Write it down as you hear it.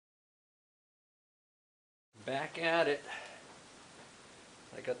Back at it.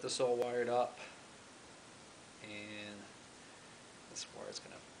 I got this all wired up, and this is where it's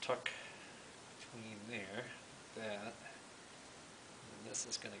going to tuck between there, that, and this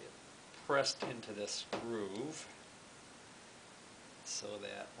is going to get pressed into this groove so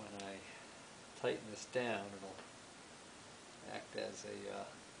that when I tighten this down, it'll act as a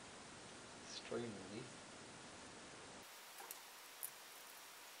strain relief.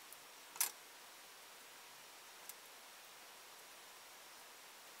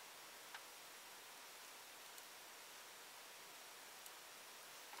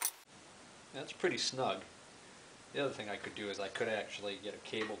 That's pretty snug. The other thing I could do is I could actually get a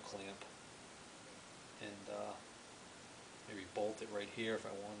cable clamp and maybe bolt it right here if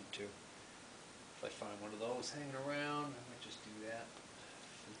I wanted to. If I find one of those hanging around, I might just do that.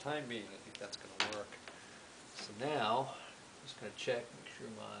 For the time being, I think that's going to work. So now, I'm just going to check, make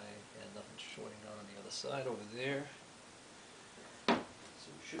sure nothing's shorting out on the other side over there. So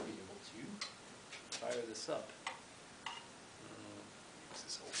we should be able to fire this up. Use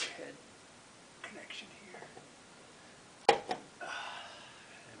this old head connection here.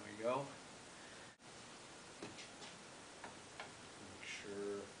 There we go. Make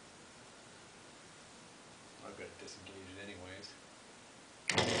sure I've got to disengage it anyways.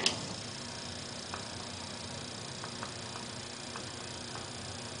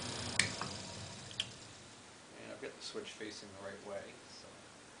 And I've got the switch facing the right way, so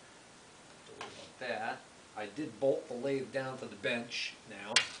don't worry about that. I did bolt the lathe down to the bench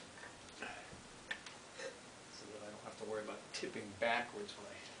now, so that I don't have to worry about tipping backwards when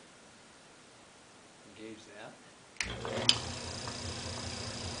I engage that.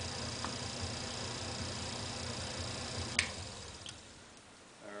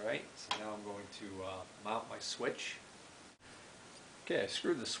 Alright, so now I'm going to mount my switch. Okay, I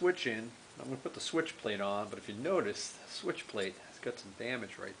screwed the switch in. I'm going to put the switch plate on, but if you notice, the switch plate has got some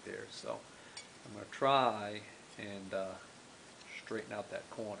damage right there, so I'm going to try and straighten out that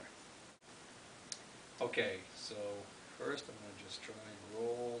corner. Okay, so first I'm going to just try and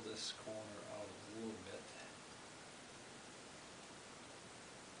roll this corner out a little bit.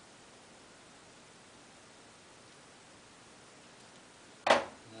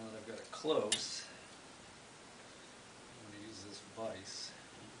 Now that I've got it close, I'm going to use this vise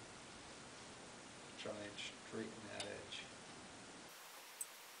to try and straighten that edge.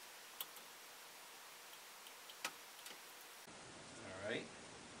 Alright.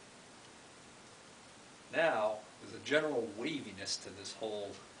 Now, there's a general waviness to this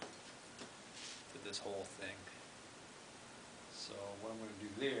whole thing. So what I'm going to do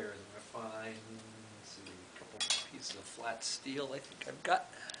there is I'm going to find, let's see, a couple of pieces of flat steel I think I've got.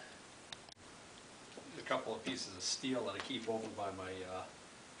 There's a couple of pieces of steel that I keep over by my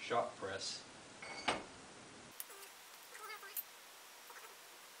shop press.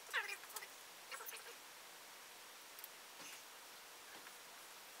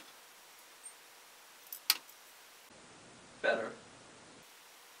 Better.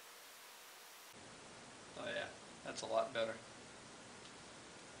 Oh yeah, that's a lot better.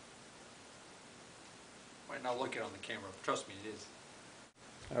 Might not look it on the camera, but trust me, it is.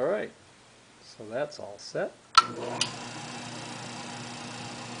 Alright, so that's all set.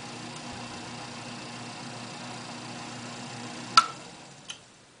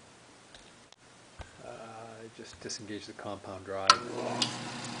 Just disengage the compound drive.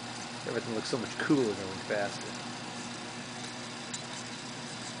 Everything looks so much cooler going faster.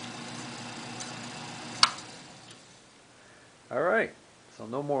 Alright, so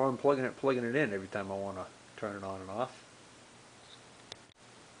no more unplugging it, plugging it in every time I want to turn it on and off.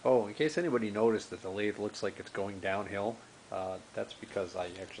 Oh, in case anybody noticed that the lathe looks like it's going downhill, that's because I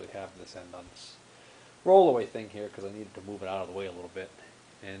actually have this end on this rollaway thing here because I needed to move it out of the way a little bit.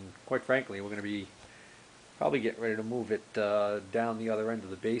 And quite frankly, we're going to be probably getting ready to move it down the other end of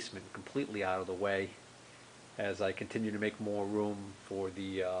the basement completely out of the way as I continue to make more room for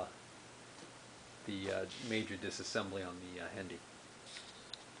the major disassembly on the Hendy.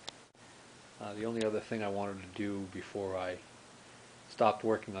 The only other thing I wanted to do before I stopped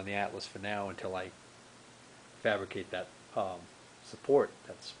working on the Atlas for now until I fabricate that support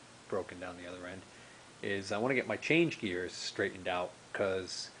that's broken down the other end is I want to get my change gears straightened out,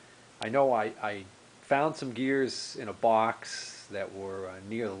 because I know I found some gears in a box that were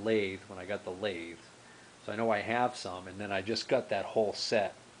near the lathe when I got the lathe, so I know I have some, and then I just got that whole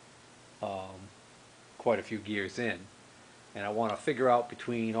set quite a few gears in, and I want to figure out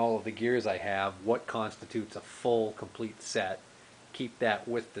between all of the gears I have what constitutes a full complete set, keep that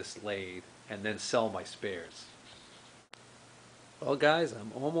with this lathe, and then sell my spares. Well guys,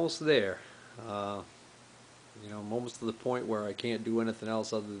 I'm almost there. You know, I'm almost to the point where I can't do anything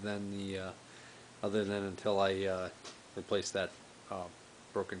else other than until I replace that uh,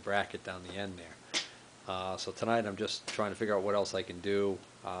 broken bracket down the end there. So tonight I'm just trying to figure out what else I can do.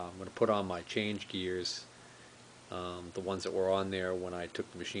 I'm going to put on my change gears, the ones that were on there when I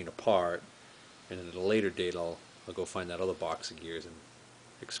took the machine apart, and at a later date I'll go find that other box of gears and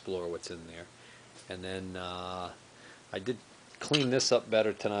explore what's in there. And then I did clean this up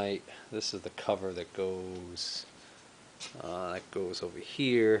better tonight. This is the cover that goes over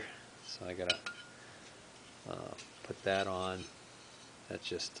here, so I gotta put that on. That's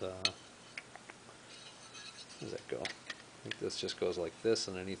just how does that go? I think this just goes like this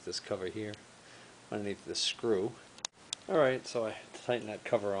underneath this cover here, underneath this screw. Alright, so I tighten that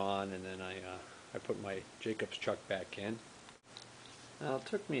cover on, and then I put my Jacob's chuck back in. Now, it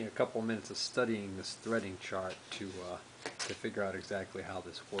took me a couple minutes of studying this threading chart to figure out exactly how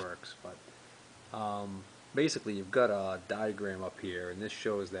this works, but basically you've got a diagram up here, and this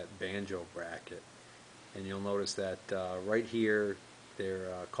shows that banjo bracket, and you'll notice that right here they're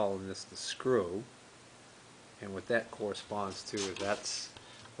calling this the screw, and what that corresponds to is that's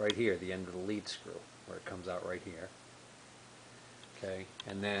right here, the end of the lead screw, where it comes out right here. Okay,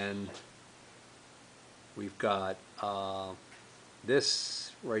 and then we've got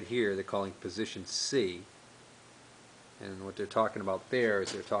this right here they're calling position C, and what they're talking about there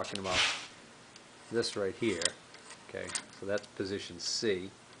is they're talking about this right here. Okay, so that's position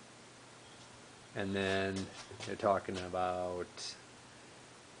C, and then they're talking about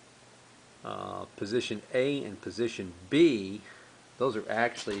position A and position B. Those are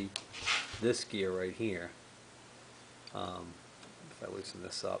actually this gear right here. If I loosen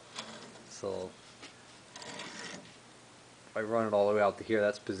this up, so if I run it all the way out to here,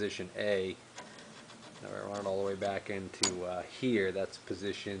 that's position A. Now I run it all the way back into here, that's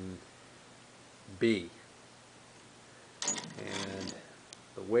position B. And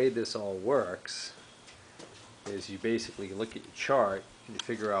the way this all works is you basically look at your chart and you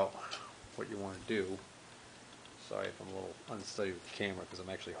figure out what you want to do. Sorry if I'm a little unsteady with the camera, because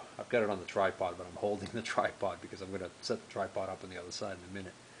I've got it on the tripod, but I'm holding the tripod because I'm going to set the tripod up on the other side in a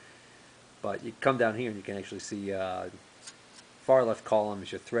minute. But you come down here and you can actually see far left column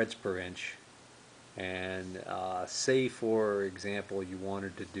is your threads per inch, and say for example you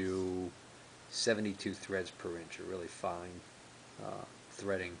wanted to do 72 threads per inch, a really fine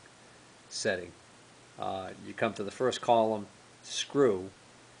threading setting. You come to the first column, screw,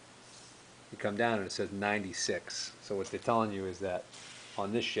 you come down and it says 96. So what they're telling you is that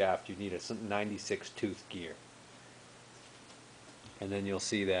on this shaft you need a 96 tooth gear. And then you'll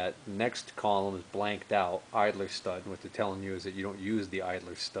see that the next column is blanked out, idler stud. What they're telling you is that you don't use the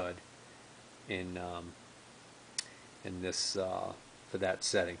idler stud in this for that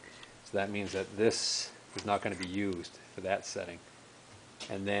setting. So that means that this is not going to be used for that setting.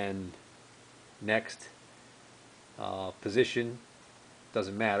 And then next position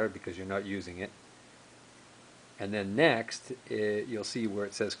doesn't matter because you're not using it. And then next, you'll see where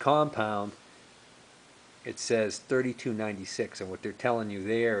it says compound, it says 3296, and what they're telling you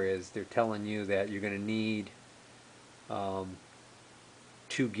there is they're telling you that you're going to need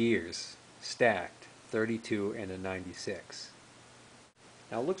 2 gears stacked, 32 and a 96.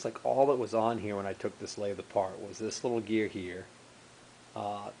 Now it looks like all that was on here when I took this lathe apart was this little gear here,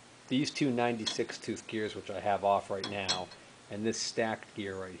 these 2 96 tooth gears which I have off right now, and this stacked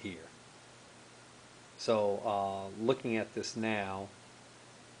gear right here. So looking at this now,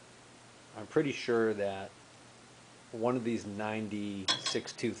 I'm pretty sure that one of these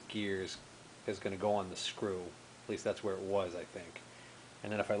 96 tooth gears is going to go on the screw. At least that's where it was, I think.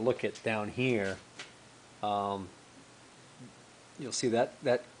 And then if I look at down here, you'll see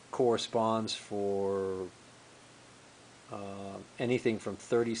that corresponds for anything from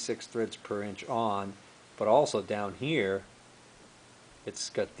 36 threads per inch on, but also down here it's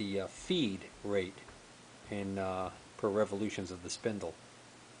got the feed rate in per revolutions of the spindle,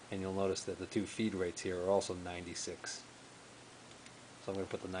 and you'll notice that the 2 feed rates here are also 96. So I'm going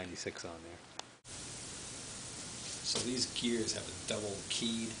to put the 96 on there. So these gears have a double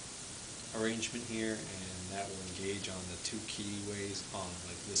keyed arrangement here, and that will engage on the 2 keyways on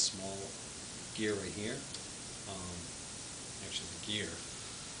like this small gear right here. Actually the gear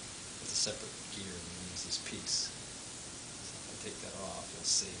is a separate gear than use this piece. So if I take that off, you'll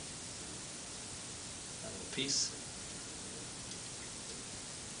see that little piece.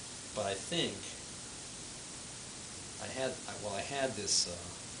 But I think I had this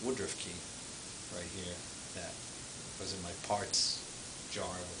Woodruff key right here that was in my parts jar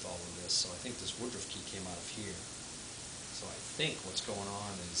with all of this. So I think this Woodruff key came out of here. So I think what's going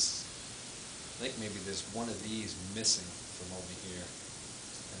on is think maybe there's one of these missing from over here,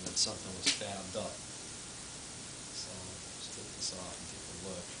 and that something was fabbed up. So let's take this off and take a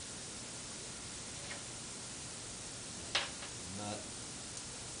look. Nut.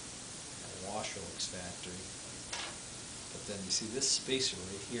 That washer looks factory. But then you see this spacer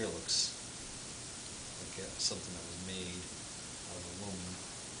right here looks like something that was made out of aluminum.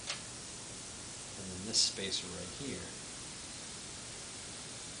 And then this spacer right here, I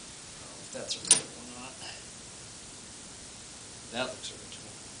don't know if that's original or not. That looks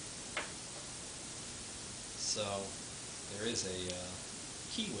original. So there is a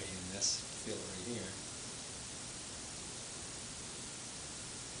keyway in this, feel it right here.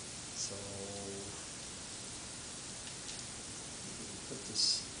 So put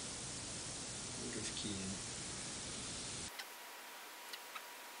this woodruff key in.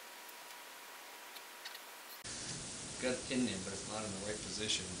 Got it in there, but it's not in the right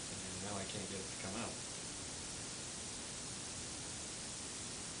position, and now I can't get it to come out.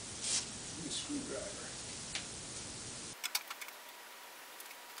 Use a screwdriver.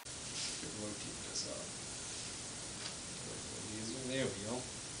 Could rotate this up. A little easier. There we go.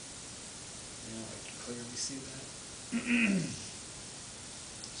 Now I can clearly see that.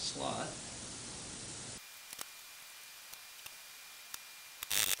 Slot.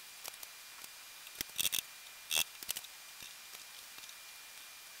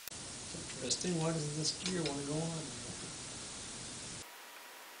 Interesting. Why doesn't this gear want to go on?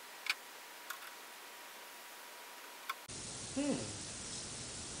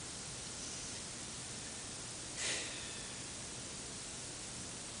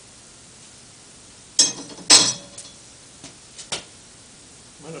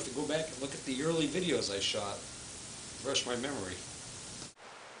 Might have to go back and look at the early videos I shot. Refresh my memory.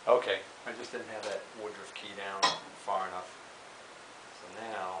 Okay, I just didn't have that woodruff key down far enough. So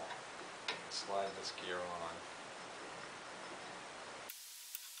now, slide this gear on.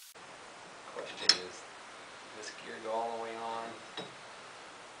 Question is, does this gear go all the way on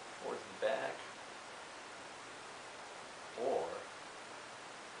towards the back? Or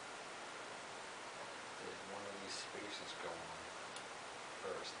did one of these spacers go on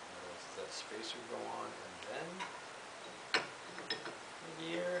first? In other words, does that spacer go on and then the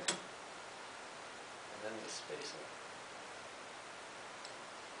gear, and then the spacer,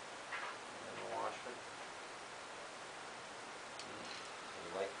 and then the washer? You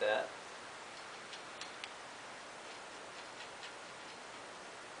like that?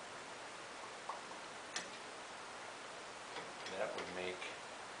 That would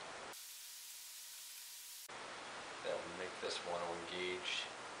make this one engage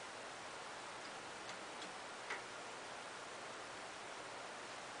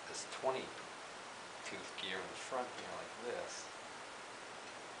this 20 tooth gear in the front here like this.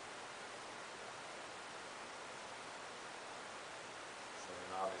 So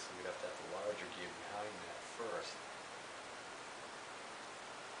then obviously we'd have to have the larger gear behind that first.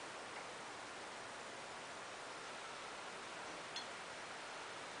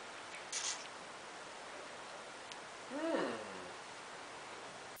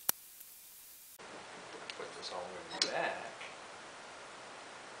 Put this all the way back.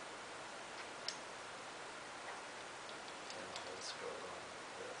 And this goes on like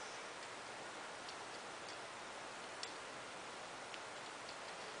this.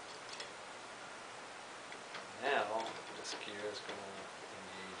 Now this gear is going to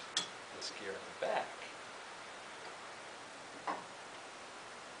engage this gear in the back.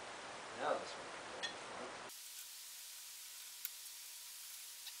 Now this one can go in the front.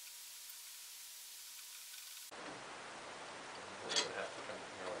 This would have to come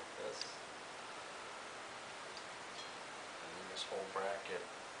here like this. And then this whole bracket.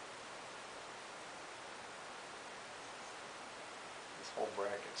 This whole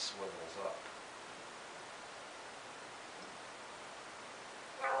bracket swivels up.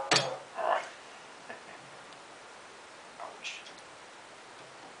 Ouch.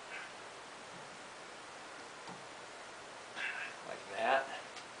 Like that.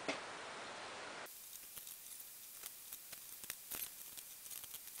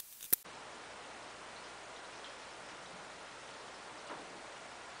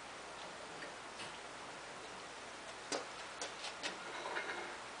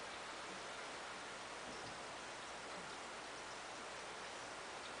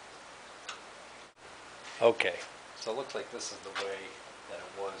 Okay, so it looks like this is the way that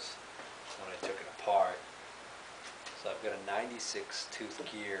it was when I took it apart. So I've got a 96 tooth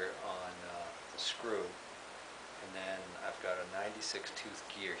gear on the screw, and then I've got a 96 tooth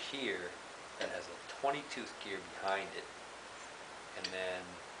gear here that has a 20 tooth gear behind it, and then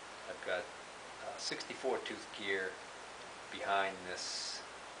I've got 64 tooth gear behind this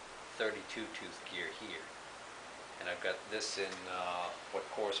 32 tooth gear here. And I've got this in what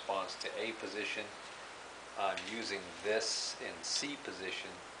corresponds to A position. I'm using this in C position.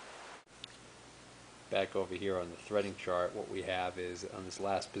 Back over here on the threading chart, what we have is on this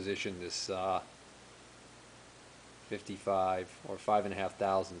last position, this 55 or 5.5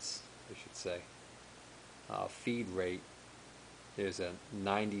 thousandths, I should say, feed rate. There's a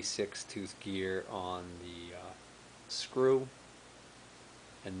 96 tooth gear on the screw,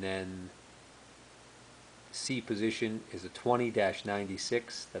 and then C position is a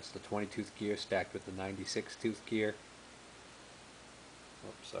 20-96. That's the 20 tooth gear stacked with the 96 tooth gear.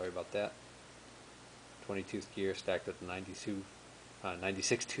 Oops, sorry about that. 20 tooth gear stacked with the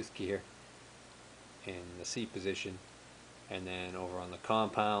 96 tooth gear in the C position. And then over on the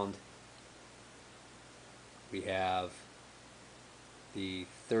compound, we have the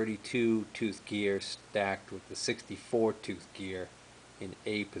 32 tooth gear stacked with the 64 tooth gear in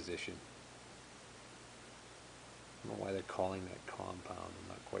A position. I don't know why they're calling that compound, I'm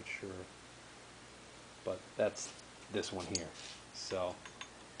not quite sure. But that's this one here. So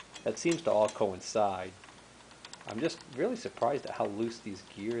that seems to all coincide. I'm just really surprised at how loose these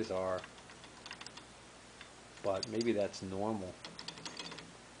gears are, but maybe that's normal.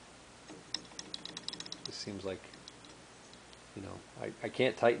 This seems like, you know, I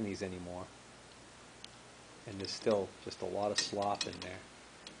can't tighten these anymore, and there's still just a lot of slop in there.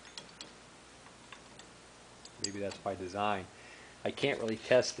 Maybe that's by design. I can't really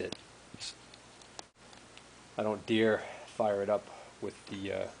test it. I don't dare fire it up with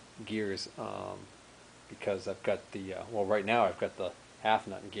the gears because I've got the, well, right now I've got the half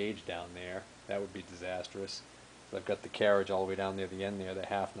nut engaged down there. That would be disastrous. So I've got the carriage all the way down near the end there, the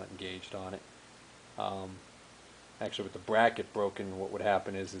half nut engaged on it. Actually, with the bracket broken, what would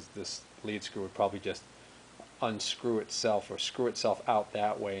happen is this lead screw would probably just unscrew itself or screw itself out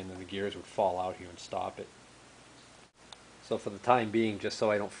that way, and then the gears would fall out here and stop it. So for the time being, just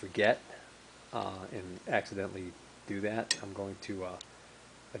so I don't forget and accidentally do that, I'm going to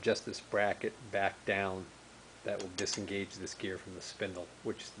adjust this bracket back down. That will disengage this gear from the spindle,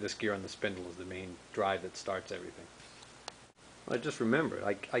 which this gear on the spindle is the main drive that starts everything. I just remembered,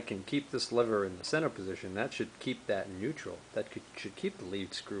 I can keep this lever in the center position. That should keep that in neutral. That should keep the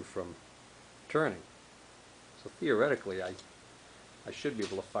lead screw from turning. So theoretically, I should be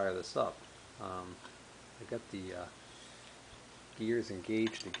able to fire this up. I got the gears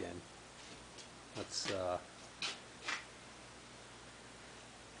engaged again. Let's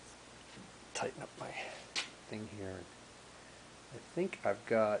tighten up my thing here. I think I've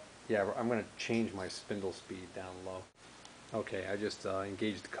got, yeah, I'm going to change my spindle speed down low. Okay, I just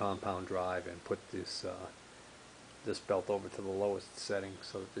engaged the compound drive and put this this belt over to the lowest setting,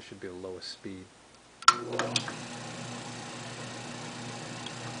 so that this should be the lowest speed.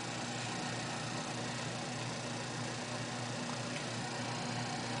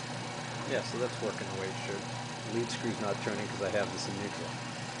 Yeah, so that's working the way it should. The lead screw's not turning because I have this in neutral.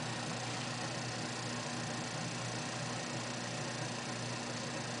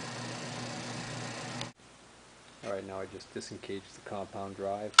 Alright, now I just disengaged the compound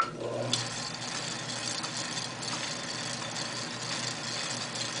drive.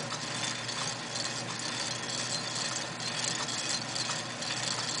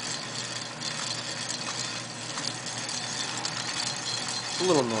 It's a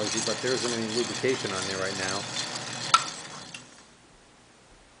little noisy, but there isn't any lubrication on there right now.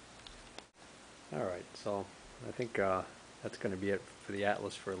 Alright, so I think that's going to be it for the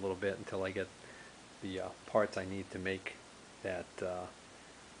Atlas for a little bit until I get the parts I need to make that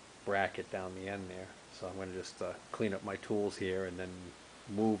bracket down the end there. So I'm going to just clean up my tools here and then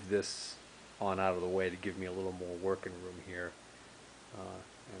move this on out of the way to give me a little more working room here. And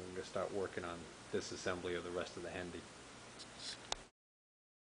I'm going to start working on this assembly of the rest of the Hendy.